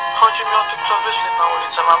znaczy chodzi mi o tych, co wyszli na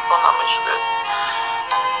ulicę, mam to na myśli.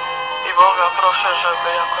 I Boga proszę,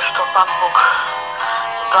 żeby jakoś to Pan Bóg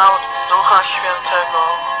dał Ducha Świętego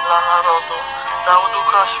dla narodu, dał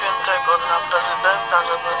Ducha Świętego dla prezydenta,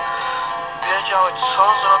 żeby wiedział, co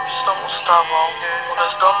zrobić z tą ustawą. Bo to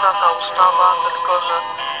jest dobra ta ustawa, tylko że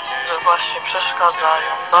właśnie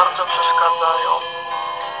przeszkadzają, bardzo przeszkadzają.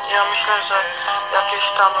 Ja myślę, że jakieś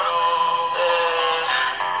tam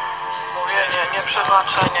mówienie,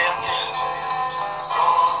 nieprzebaczenie,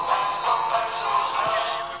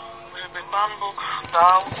 gdyby Pan Bóg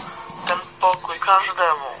dał ten pokój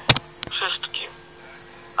każdemu, wszystkim,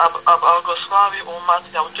 a błogosławił,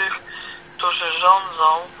 umacniał tych, którzy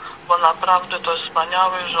rządzą, bo naprawdę to jest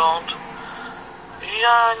wspaniały rząd.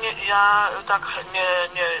 Ja tak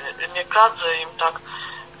nie kadzę im tak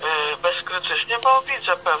bezkrytycznie, bo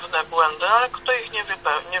widzę pewne błędy, ale kto ich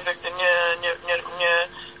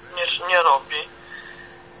nie robi.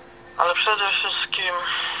 Ale przede wszystkim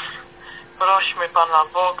prośmy Pana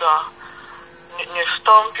Boga, niech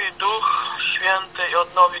wstąpi Duch Święty i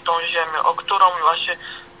odnowi tą ziemię, o którą właśnie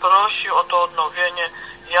prosił o to odnowienie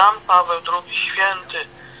Jan Paweł II Święty.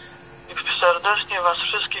 I serdecznie was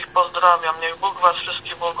wszystkich pozdrawiam. Niech Bóg was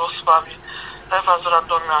wszystkich błogosławi. Ewa z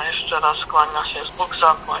Radomia jeszcze raz kłania się. Bóg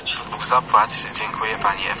zapłać. Bóg zapłać. Dziękuję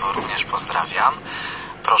pani Ewo. Również pozdrawiam.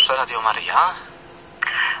 Proszę, Radio Maryja.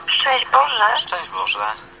 Szczęść Boże. Szczęść Boże.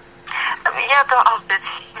 Ja do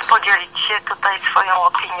audycji podzielić się tutaj swoją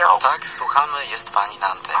opinią. Tak, słuchamy. Jest pani na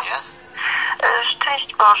antenie.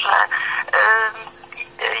 Szczęść Boże.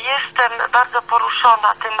 Jestem bardzo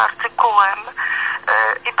poruszona tym artykułem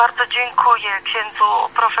i bardzo dziękuję księdzu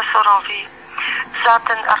profesorowi za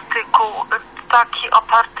ten artykuł. taki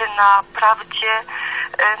oparty na prawdzie,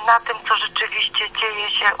 na tym, co rzeczywiście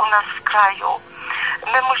dzieje się u nas w kraju.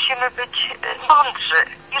 My musimy być mądrzy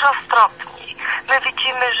i roztropni. My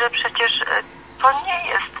widzimy, że przecież to nie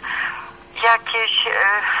jest jakieś,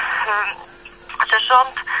 że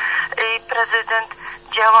rząd i prezydent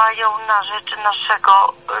działają na rzecz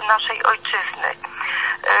naszej ojczyzny.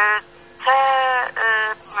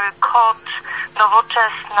 KOT,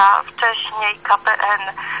 Nowoczesna, wcześniej KPN,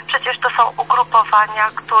 przecież to są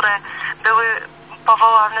ugrupowania, które były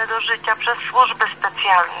powołane do życia przez służby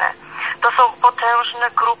specjalne. To są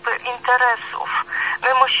potężne grupy interesów.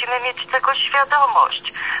 My musimy mieć tego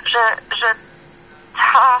świadomość, że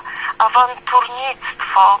to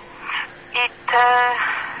awanturnictwo i te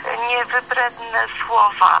niewybredne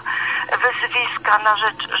słowa, wyzwiska na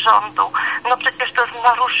rzecz rządu, no przecież to jest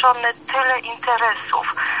naruszone tyle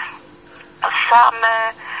interesów.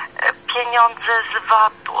 Same pieniądze z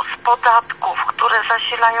VAT-u, z podatków, które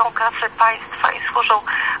zasilają kasę państwa i służą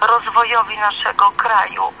rozwojowi naszego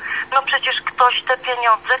kraju. No przecież ktoś te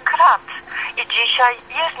pieniądze kradł i dzisiaj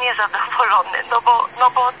jest niezadowolony,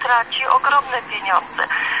 no bo traci ogromne pieniądze.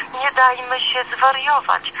 Nie dajmy się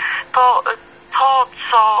zwariować.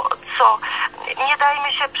 Nie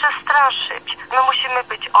dajmy się przestraszyć. My musimy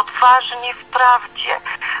być odważni w prawdzie.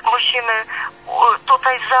 Musimy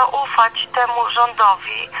tutaj zaufać temu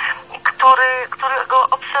rządowi, którego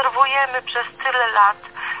obserwujemy przez tyle lat,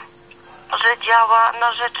 że działa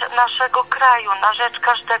na rzecz naszego kraju, na rzecz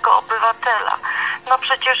każdego obywatela. No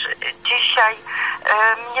przecież dzisiaj,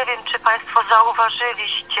 nie wiem, czy Państwo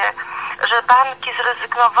zauważyliście, że banki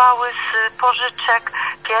zrezygnowały z pożyczek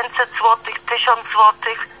 500 zł, 1000 zł.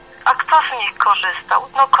 A kto z nich korzystał?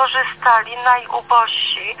 No korzystali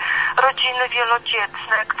najubożsi, rodziny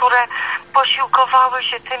wielodzietne, które posiłkowały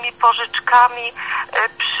się tymi pożyczkami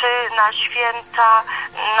na święta,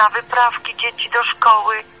 na wyprawki dzieci do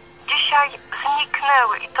szkoły. Dzisiaj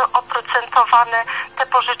zniknęły i to oprocentowane, te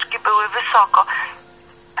pożyczki były wysoko.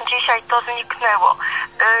 Dzisiaj to zniknęło.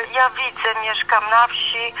 Ja widzę, mieszkam na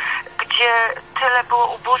wsi, gdzie tyle było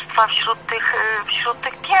ubóstwa wśród tych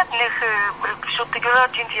biednych, wśród tych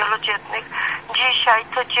rodzin wielodzietnych. Dzisiaj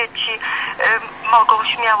te dzieci mogą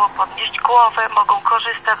śmiało podnieść głowę, mogą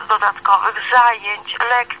korzystać z dodatkowych zajęć,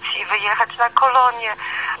 lekcji, wyjechać na kolonie.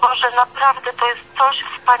 Może naprawdę to jest coś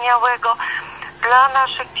wspaniałego dla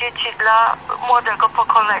naszych dzieci, dla młodego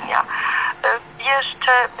pokolenia.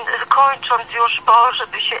 Jeszcze kończąc już, bo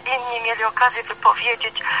żeby się inni mieli okazję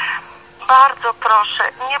wypowiedzieć, bardzo proszę,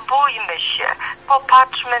 nie bójmy się,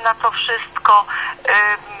 popatrzmy na to wszystko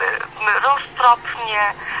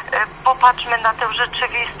roztropnie, popatrzmy na tę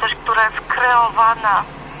rzeczywistość, która jest kreowana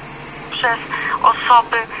przez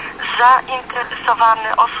osoby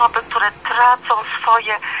zainteresowane, osoby, które tracą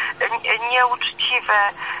swoje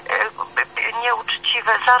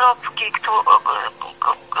nieuczciwe zarobki,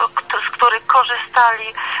 z których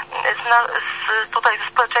korzystali tutaj ze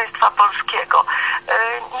społeczeństwa polskiego.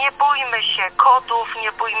 Nie bójmy się kodów,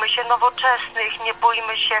 nie bójmy się nowoczesnych, nie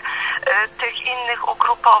bójmy się tych innych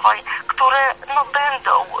ugrupowań, które no,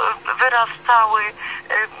 będą wyrastały,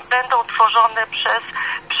 będą tworzone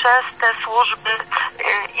przez te służby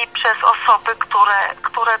i przez osoby,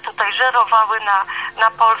 które tutaj żerowały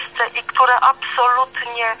na Polsce i które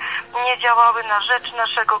absolutnie nie działały na rzecz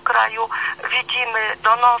naszego kraju. Widzimy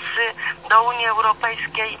donosy do Unii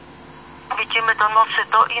Europejskiej, widzimy donosy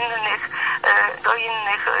do innych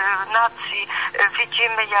nacji.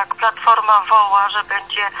 Widzimy, jak Platforma woła, że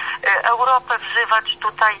będzie Europę wzywać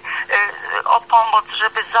tutaj o pomoc,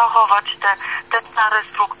 żeby zachować te stare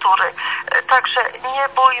struktury. Także nie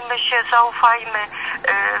bójmy się,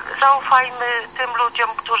 zaufajmy tym ludziom,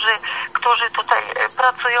 którzy tutaj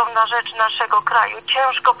pracują na rzecz naszego kraju.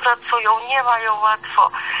 Ciężko pracują, nie mają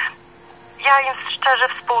łatwo. Ja im szczerze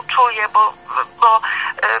współczuję, bo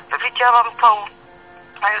widziałam tą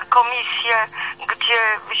komisję,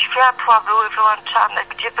 gdzie światła były wyłączane,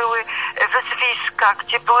 gdzie były wyzwiska,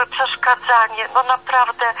 gdzie były przeszkadzanie, no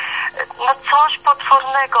naprawdę no coś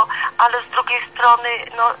potwornego, ale z drugiej strony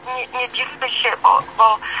no nie dziwmy się,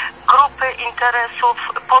 bo grupy interesów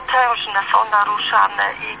potężne są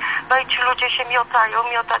naruszane i no i ci ludzie się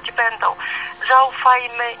miotać będą.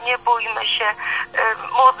 Zaufajmy, nie bójmy się,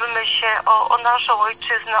 módlmy się o naszą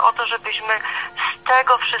ojczyznę, o to, żebyśmy z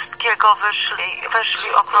tego wszystkiego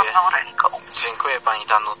weszli ochronną ręką. Dziękuję Pani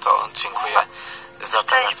Danuto, dziękuję za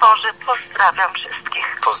telefon. Cześć Boże, pozdrawiam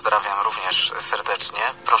wszystkich. Pozdrawiam również serdecznie.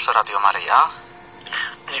 Proszę Radio Maryja.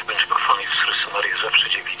 Niech będzie pochwalony Jezus Chrystus, Maryja zawsze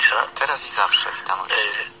dziewica. Teraz i zawsze, witam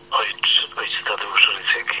Ojciec Tadeusz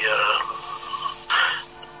Rydzyk, ja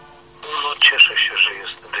cieszę się, że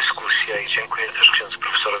jest dyskusja i dziękuję też księdzu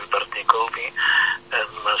profesorowi profesorowi Bartnikowi.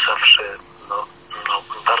 Ma zawsze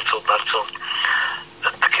bardzo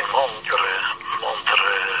takie mądre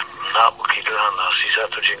nauki dla nas i za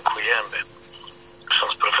to dziękujemy.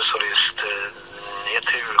 Ksiądz profesor jest nie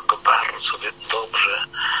tylko bardzo dobrze,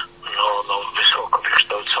 wysoko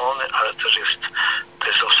wykształcony, ale też to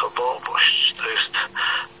jest osobowość, to jest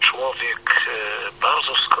człowiek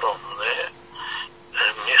bardzo skromny,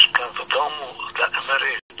 mieszka w domu dla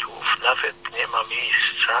emerytów, nawet nie ma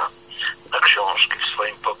miejsca na książki w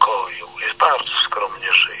swoim pokoju, jest bardzo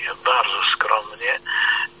skromnie żyje, bardzo skromnie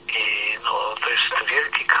i to jest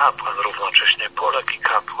wielki kapłan, równocześnie Polak i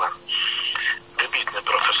kapłan. Wybitny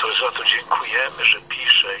profesor, za to dziękujemy, że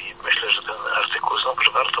pisze i myślę, że ten artykuł znowu,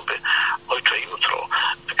 że warto by Ojcze jutro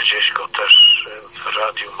gdzieś go też w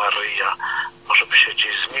Radiu Maryja może by się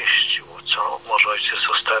gdzieś zmieścił, co? Może ojciec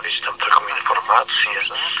zostawić tam taką informację,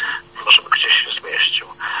 może by gdzieś się zmieścił.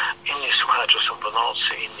 Inni słuchacze są po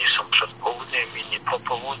nocy, inni są przed południem, inni po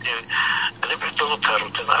południu. Gdyby dotarł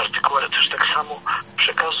ten artykuł, ale też tak samo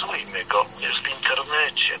przekazujmy go. Jest w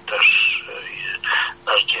internecie też.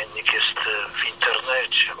 Nasz dziennik jest w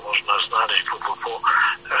internecie. Można znaleźć www.wp,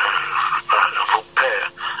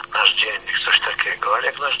 nasz dziennik, coś takiego. Ale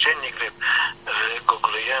jak nasz dziennik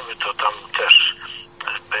wygooglujemy, to tam też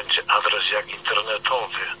będzie adres jak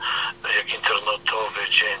internetowy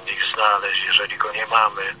dziennik znaleźć, jeżeli go nie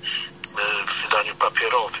mamy w wydaniu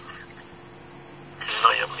papierowym.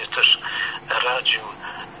 Ja mnie też radził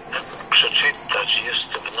przeczytać, jest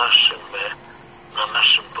na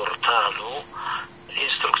naszym portalu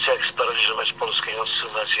instrukcja, jak sparaliżować Polskę i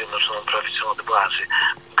odsunąć Zjednoczoną Prawicę od władzy.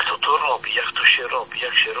 Kto to robi, jak to się robi,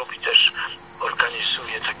 jak się robi, też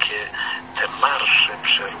organizuje te marsze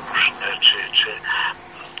przeróżne, czy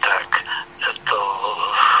tak, to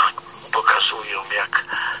pokazują, jak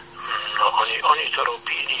oni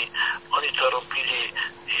to robili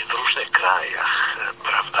w różnych krajach,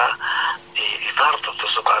 prawda? I warto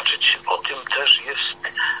to zobaczyć. O tym też jest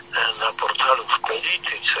na portalu w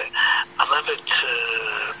Polityce, a nawet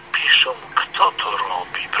piszą, kto to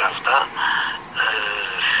robi, prawda?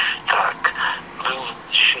 Tak, był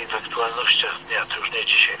dzisiaj w aktualnościach dnia, to już nie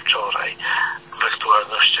dzisiaj, wczoraj, w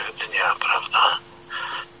aktualnościach dnia, prawda?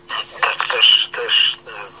 Tak też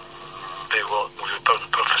było, mówił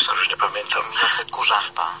profesor, już nie pamiętam.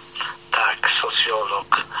 Tak,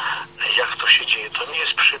 socjolog. Jak to się dzieje? To nie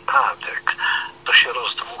jest przypadek. To się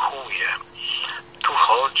rozdmuchuje.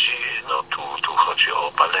 Tu chodzi o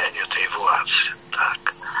obalenie tej władzy,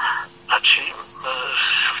 tak. A ci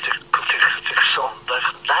w tych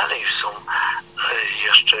sądach dalej są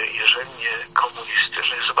jeszcze, jeżeli nie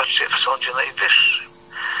komunistyczni. Zobaczcie, w Sądzie Najwyższym.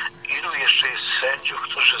 Ilu jeszcze jest sędziów,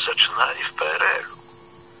 którzy zaczynali w PRL-u?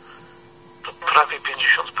 To prawie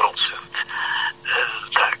 50%.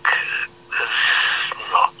 Tak.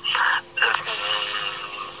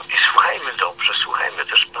 I słuchajmy dobrze, słuchajmy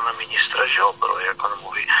też pana ministra Ziobro, jak on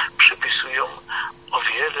mówi, przypisują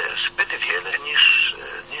zbyt wiele niż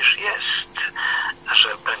jest,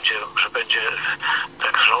 że będzie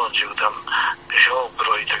tak rządził tam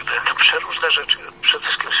Ziobro i tak dalej. To przeróżne rzeczy. Przede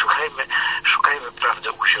wszystkim szukajmy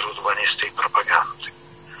prawdy u źródła, nie z tej propagandy.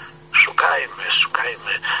 Szukajmy.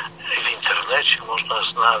 W internecie można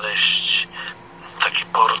znaleźć taki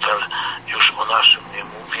portal, już o naszym nie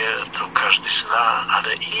mówię, to każdy zna,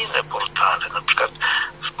 ale i inne portale, na przykład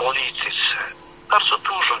w Polityce. Bardzo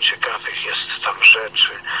dużo ciekawych jest tam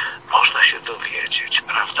rzeczy, można się dowiedzieć,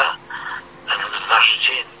 prawda? Nasz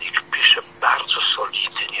dziennik pisze bardzo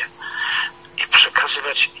solidnie i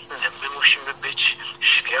przekazywać innym. My musimy być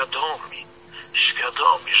świadomi,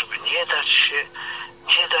 żeby nie dać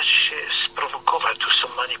się sprowokować. Tu są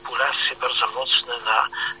manipulacje bardzo mocne na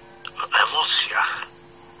emocjach.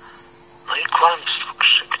 I kłamstwo,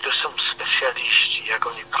 krzyk. To są specjaliści, jak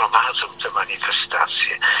oni prowadzą te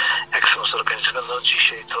manifestacje, jak są zorganizowane.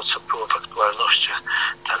 Dzisiaj to, co było w aktualnościach,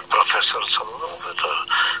 ten profesor, co mówił, to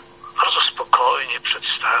bardzo spokojnie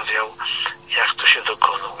przedstawiał, jak to się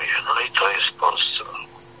dokonuje. I to jest w Polsce.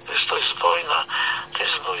 To jest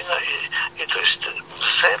wojna i to jest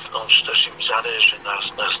z zewnątrz też im zależy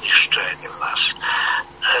na zniszczeniu nas.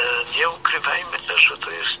 Nie ukrywajmy też, że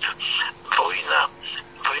to jest wojna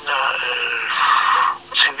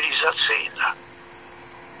cywilizacyjna.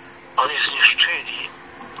 Oni zniszczyli,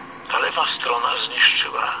 ta lewa strona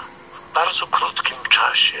zniszczyła w bardzo krótkim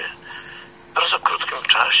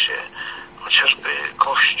czasie chociażby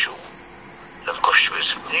Kościół. Ten Kościół jest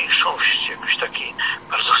w mniejszości, jakiś taki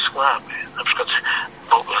bardzo słaby. Na przykład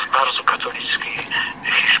w bardzo katolickiej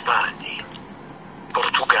Hiszpanii,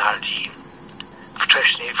 Portugalii,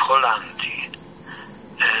 wcześniej w Holandii,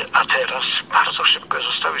 a teraz bardzo szybko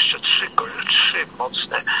zostały jeszcze trzy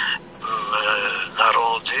mocne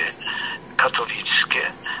narody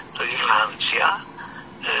katolickie to Irlandia,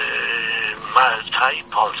 Malta i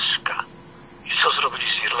Polska. I co zrobili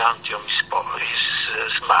z Irlandią i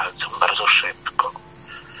z Maltą? Bardzo szybko.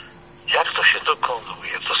 Jak to się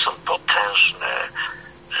dokonuje? To są potężne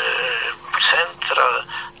centra,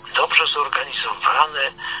 dobrze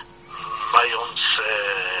zorganizowane, mające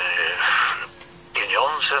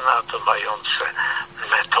pieniądze na to, mające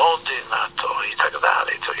metody na to i tak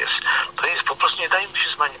dalej. To jest po prostu, nie dajmy się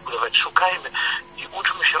zmanipulować, szukajmy i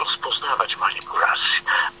uczmy się rozpoznawać manipulacje.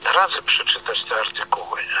 Radzę przeczytać te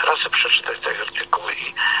artykuły,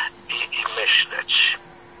 i myśleć,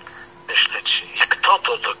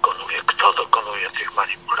 kto dokonuje tych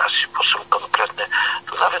manipulacji, bo są konkretne,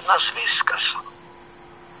 to nawet nazwiska są.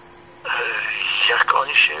 Jak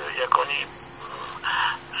oni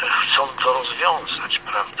chcą to rozwiązać,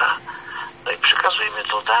 prawda? No i przekazujmy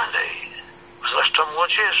to dalej, zwłaszcza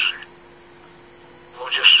młodzieży.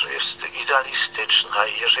 Młodzież jest idealistyczna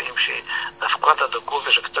i jeżeli im się wkłada do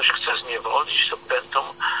głowy, że ktoś chce zniewolić, to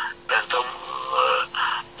będą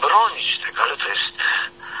bronić tego, ale to jest,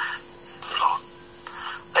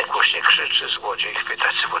 najgłośniej krzyczy złodziej,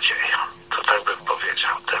 chwytać złodzieja. To tak bym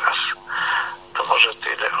powiedział teraz. To może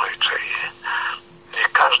tyle, ojcze.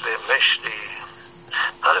 Niech każdy myśli,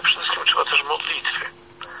 ale przede wszystkim trzeba też modlitwy.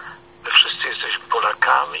 My wszyscy jesteśmy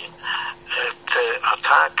Polakami. Te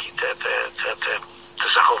ataki, te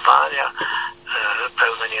zachowania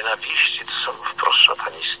pełne nienawiści to są wprost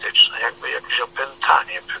szatanistyczne, jakby jakieś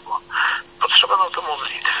opętanie było. Potrzeba to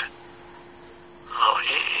modlitwy.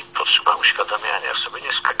 I potrzeba uświadamiania sobie,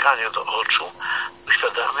 nie skakania do oczu,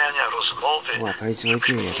 uświadamiania, rozmowy. Łapać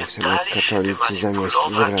złodzieja, tak samo jak katolicy zamiast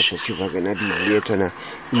zwracać uwagę na Biblię, to na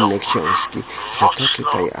inne książki, że to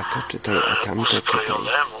czytaj, a tamto czytaj.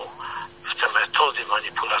 W te metody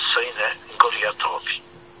manipulacyjne Goliatowi.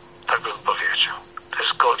 Tak bym powiedział. To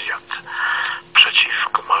jest Goliat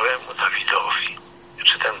przeciwko małemu Dawidowi.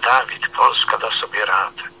 Czy ten Dawid, Polska da sobie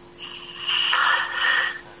radę?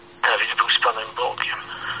 Dawid był z Panem Bogiem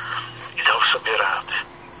i dał sobie radę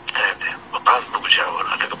wtedy, bo Pan Bóg działał,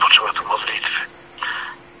 dlatego potrzeba tu modlitwy.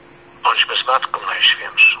 Bądźmy z Matką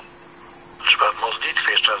Najświętszą. Trzeba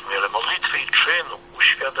modlitwy, jeszcze raz mówię, ale modlitwy i czynu,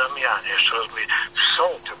 uświadamiania, jeszcze raz mówię, są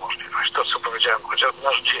te możliwości. To, co powiedziałem, chociażby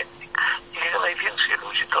nasz dziennik. Niech najwięcej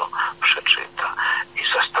ludzi to przeczyta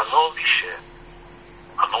i zastanowi się,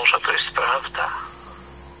 a może to jest prawda?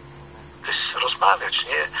 To jest rozmawiać,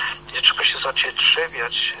 nie trzeba się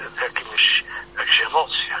zacietrzewiać w jakichś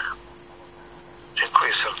emocjach.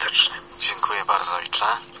 Dziękuję serdecznie. Dziękuję bardzo, ojcze.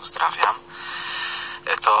 Pozdrawiam.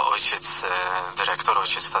 To dyrektor,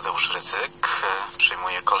 ojciec Tadeusz Rydzyk.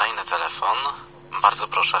 Przyjmuje kolejny telefon. Bardzo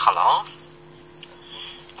proszę, halo.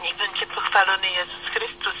 Niech będzie pochwalony Jezus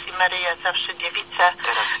Chrystus i Maryja zawsze dziewica.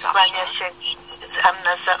 Teraz i zawsze. Kłania się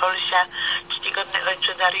Anna Zaolzia, czcigodny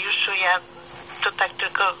ojcze Dariuszu. To tak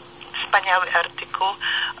tylko wspaniały artykuł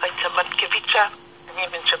ojca Bartkiewicza. Nie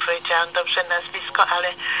wiem, czy powiedziałam dobrze nazwisko,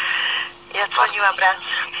 ale ja dzwoniłam raz.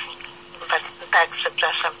 Tak,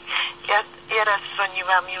 przepraszam. Ja raz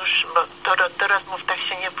dzwoniłam już, bo do rozmów tak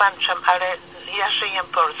się nie włączam, ale ja żyję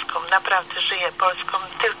Polską, naprawdę żyję Polską,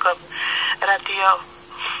 tylko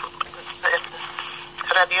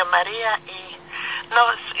Radio Maryja i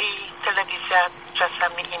telewizja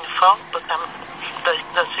czasami info, bo tam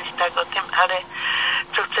dosyć tak o tym, ale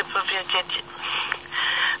co chcę powiedzieć,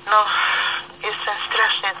 jestem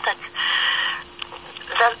strasznie tak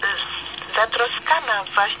zatroskana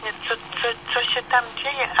właśnie, co się tam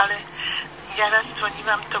dzieje, ale ja raz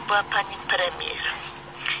dzwoniłam, to była pani premier.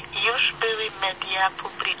 I już były media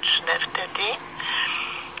publiczne wtedy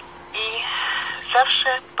i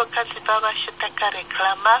zawsze pokazywała się taka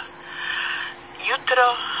reklama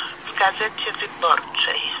jutro w Gazecie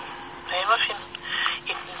Wyborczej. No ja mówię,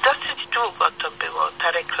 i dosyć długo to było,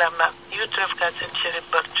 ta reklama jutro w Gazecie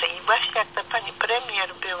Wyborczej. I właśnie jak ta pani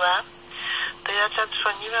premier była, to ja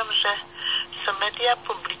zadzwoniłam, że są media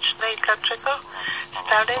publiczne i dlaczego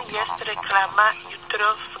stale jest reklama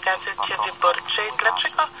jutro w Gazecie Wyborczej?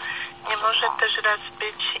 Dlaczego nie może też raz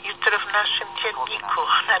być jutro w naszym dzienniku?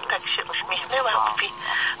 Ona tak się uśmiechnęła, mówi,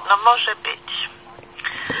 może być.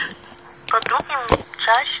 Po długim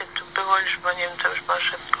czasie, to było już, bo nie wiem, to już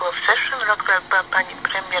może było w zeszłym roku, jak była pani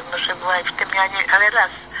premier, może była i w tym, ale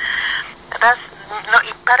raz,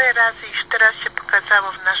 i parę razy już teraz się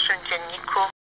pokazało w